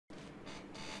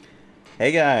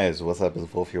Hey guys, what's up? It's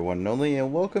Volf here, one and only,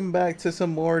 and welcome back to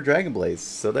some more Dragon Blaze.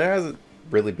 So there hasn't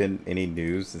really been any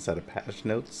news inside of patch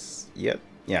notes yet.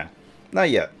 Yeah, not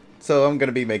yet. So I'm going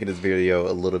to be making this video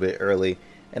a little bit early,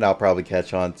 and I'll probably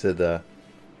catch on to the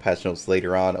patch notes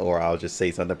later on, or I'll just say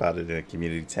something about it in a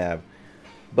community tab.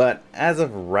 But as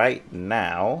of right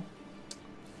now,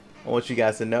 I want you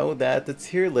guys to know that the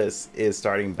tier list is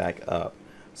starting back up.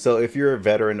 So if you're a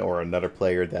veteran or another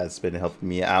player that's been helping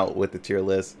me out with the tier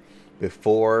list,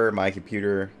 before my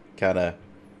computer kind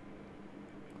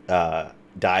of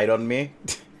died on me,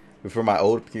 before my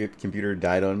old computer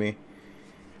died on me,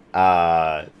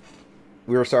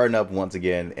 we were starting up once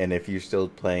again, and if you're still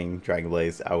playing Dragon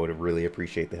Blaze, I would really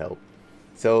appreciate the help.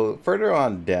 So further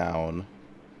on down,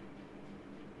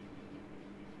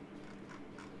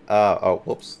 oh,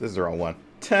 whoops, this is the wrong one.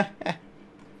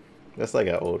 That's like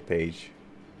an old page.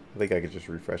 I think I could just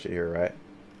refresh it here, right?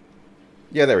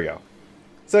 Yeah, there we go.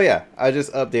 So yeah, I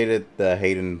just updated the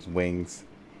Hayden's wings.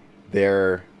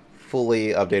 They're fully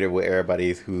updated with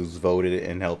everybody who's voted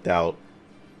and helped out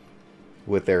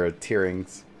with their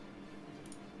tierings.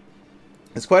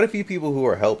 There's quite a few people who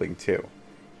are helping too.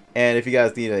 And if you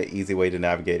guys need an easy way to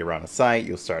navigate around the site,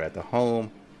 you'll start at the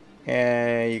home.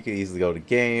 And you can easily go to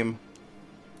game,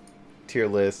 tier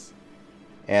list,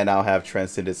 and I'll have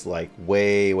Transcendence like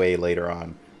way later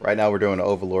on. Right now we're doing the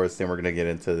Overlords, then we're going to get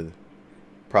into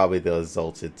probably the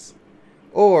Exalteds,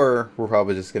 or we're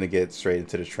probably just going to get straight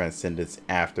into the Transcendence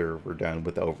after we're done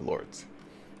with the Overlords,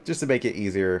 just to make it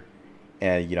easier.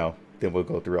 And you know, then we'll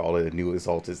go through all of the new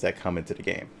Exalteds that come into the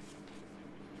game.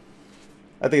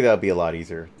 I think that'll be a lot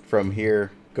easier. From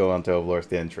here, go on to Overlords,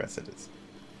 then Transcendence.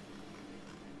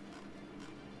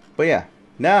 But yeah,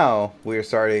 now we're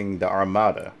starting the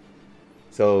Armada.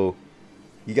 So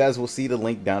you guys will see the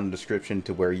link down in the description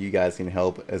to where you guys can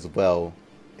help as well,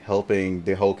 helping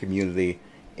the whole community,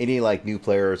 any like new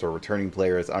players or returning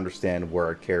players, understand where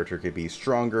a character could be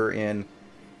stronger in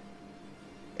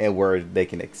and where they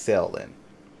can excel in.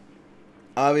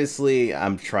 Obviously,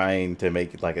 I'm trying to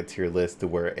make it like a tier list to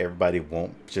where everybody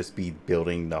won't just be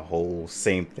building the whole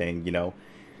same thing, you know,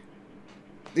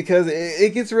 because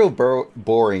it gets real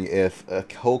boring if a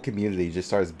whole community just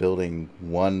starts building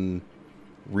one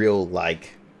real,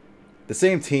 like, the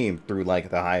same team through like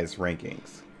the highest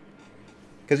rankings.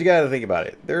 Because you gotta think about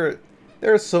it, there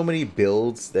are so many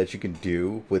builds that you can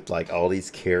do with like all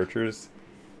these characters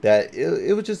that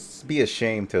it would just be a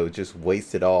shame to just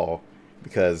waste it all,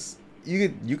 because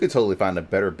you could totally find a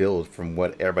better build from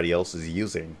what everybody else is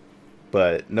using,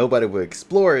 but nobody would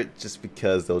explore it just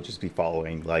because they'll just be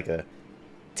following like a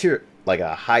tier, like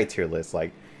a high tier list.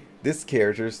 Like, this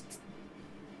character's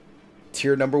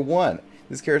tier number 1,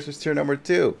 this character's tier number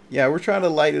 2. Yeah, we're trying to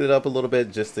lighten it up a little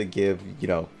bit just to give, you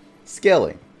know,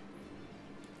 scaling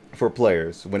for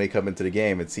players when they come into the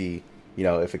game and see, you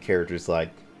know, if a character's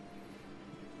like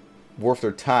worth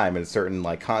their time in certain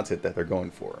like content that they're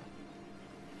going for.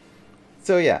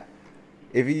 So yeah,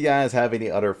 if you guys have any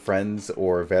other friends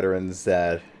or veterans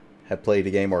that have played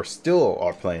the game or still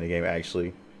are playing the game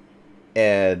actually,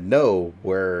 and know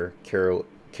where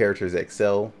characters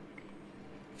excel,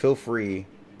 feel free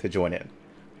to join in.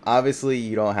 Obviously,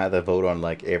 you don't have to vote on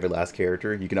like every last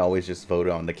character. You can always just vote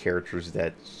on the characters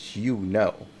that you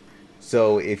know.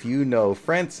 So if you know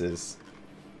Francis,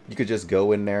 you could just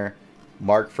go in there,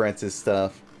 mark Francis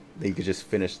stuff, then you could just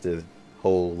finish the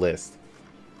whole list.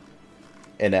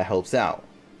 And that helps out.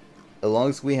 As long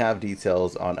as we have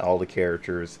details on all the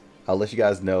characters, I'll let you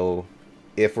guys know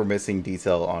if we're missing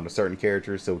detail on a certain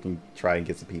character, so we can try and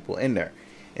get some people in there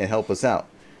and help us out.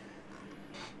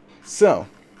 So,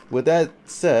 with that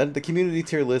said, the community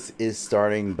tier list is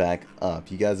starting back up.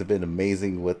 You guys have been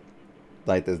amazing with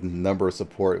like the number of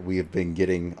support we have been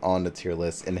getting on the tier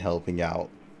list and helping out.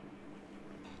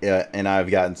 Yeah, and I've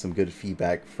gotten some good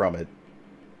feedback from it.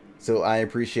 So I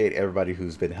appreciate everybody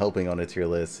who's been helping on the tier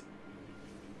list.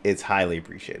 It's highly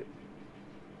appreciated.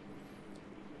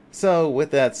 So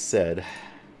with that said,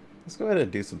 let's go ahead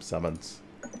and do some summons,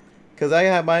 because I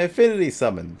have my affinity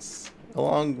summons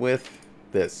along with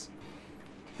this.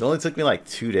 It only took me like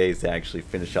 2 days to actually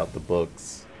finish out the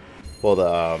books. Well,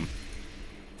 the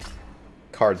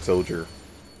card soldier.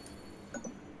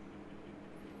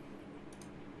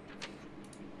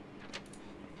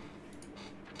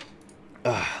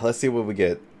 Let's see what we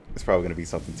get. It's probably going to be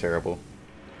something terrible.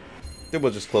 Then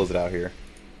we'll just close it out here.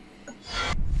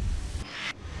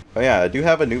 Oh yeah, I do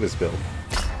have Anubis build.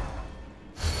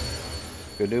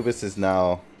 Anubis is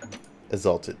now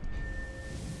Exalted.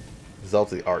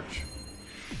 Exalted Arch.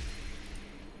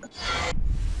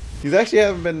 He's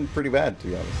actually been pretty bad, to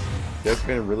be honest. He's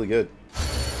actually been really good.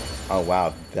 Oh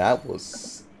wow, that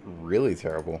was really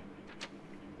terrible.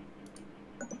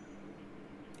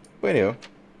 But anyway,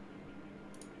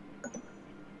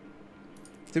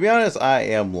 to be honest, I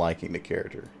am liking the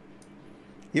character.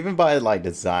 Even by like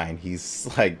design, he's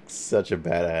like such a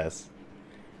badass.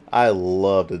 I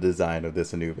love the design of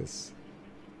this Anubis.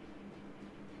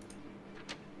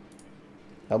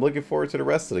 I'm looking forward to the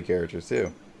rest of the characters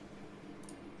too.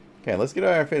 Okay, let's get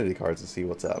our affinity cards and see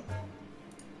what's up.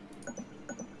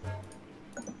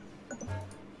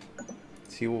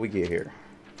 See what we get here.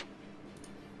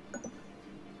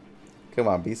 Come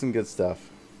on, be some good stuff.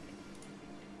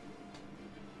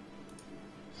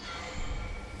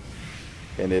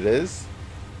 And it is?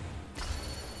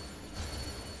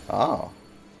 Oh.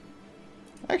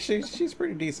 Actually, she's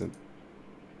pretty decent.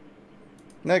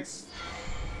 Next.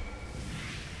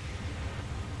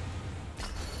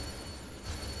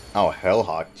 Oh,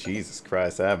 Hellhawk. Jesus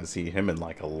Christ, I haven't seen him in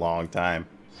like a long time.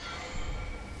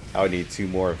 I would need 2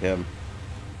 more of him.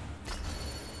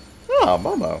 Oh,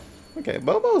 Momo. Okay,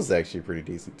 Momo's actually pretty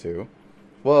decent too.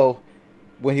 Well,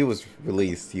 when he was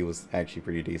released, he was actually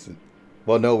pretty decent.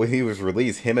 Well, no, when he was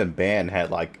released, him and Ban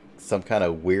had like some kind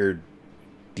of weird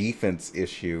defense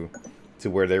issue to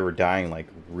where they were dying like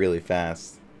really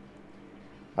fast.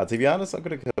 To be honest, I'm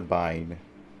going to combine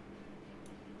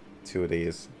 2 of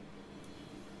these.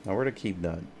 Now, where to keep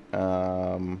none?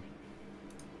 I'm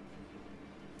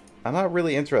not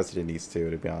really interested in these 2,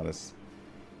 to be honest.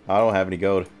 I don't have any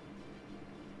gold.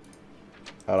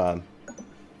 Hold on.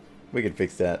 We can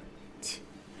fix that.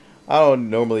 I don't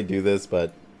normally do this,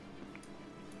 but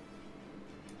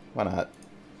why not?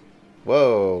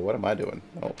 Whoa, what am I doing?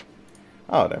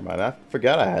 Oh, never mind. I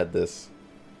forgot I had this.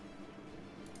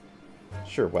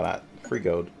 Sure, why not? Free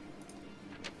gold.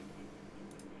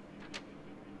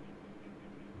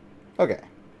 Okay.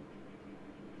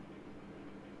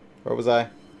 Where was I?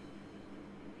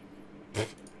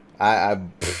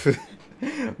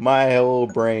 My whole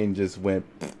brain just went.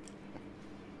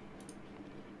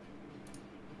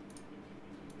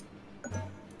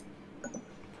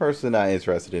 Personally not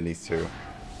interested in these 2.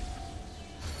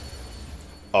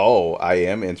 Oh, I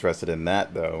am interested in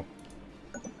that though.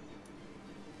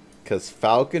 Because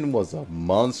Falcon was a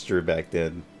monster back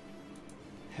then.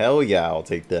 Hell yeah, I'll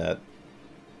take that.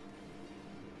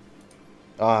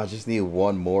 Ah, I just need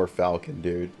 1 more Falcon,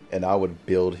 dude. And I would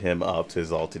build him up to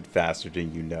Exalted faster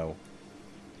than you know.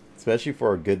 Especially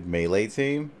for a good melee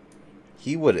team.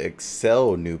 He would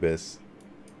excel Anubis.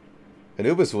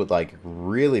 Anubis would like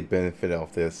really benefit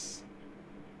off this.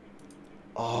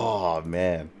 Oh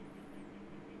man.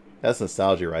 That's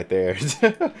nostalgia right there.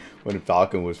 When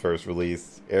Falcon was first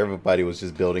released, everybody was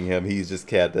just building him. He's just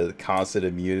had the constant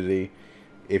immunity.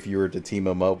 If you were to team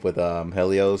him up with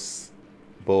Helios,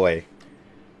 boy.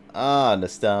 Ah,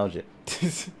 nostalgia.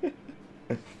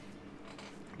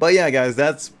 But yeah, guys,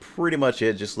 that's pretty much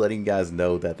it. Just letting you guys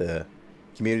know that the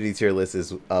community tier list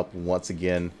is up once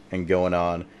again and going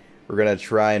on. We're gonna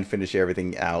try and finish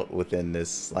everything out within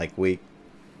this like week.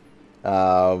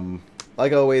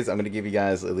 Like always, I'm gonna give you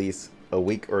guys at least a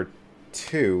week or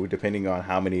 2, depending on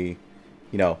how many,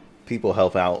 you know, people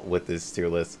help out with this tier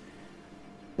list.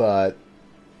 But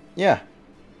yeah,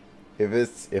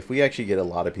 if we actually get a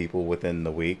lot of people within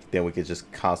the week, then we could just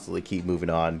constantly keep moving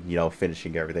on, you know,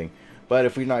 finishing everything. But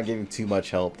if we're not getting too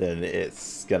much help, then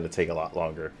it's gonna take a lot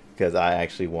longer, because I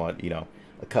actually want, you know,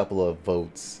 a couple of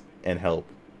votes and help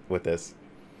with this.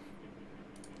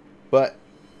 But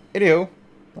anywho,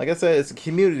 like I said, it's a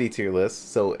community tier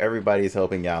list, so everybody's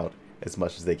helping out as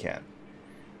much as they can.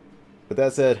 With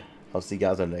that said, I'll see you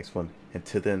guys on the next one.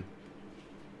 Until then,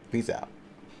 peace out.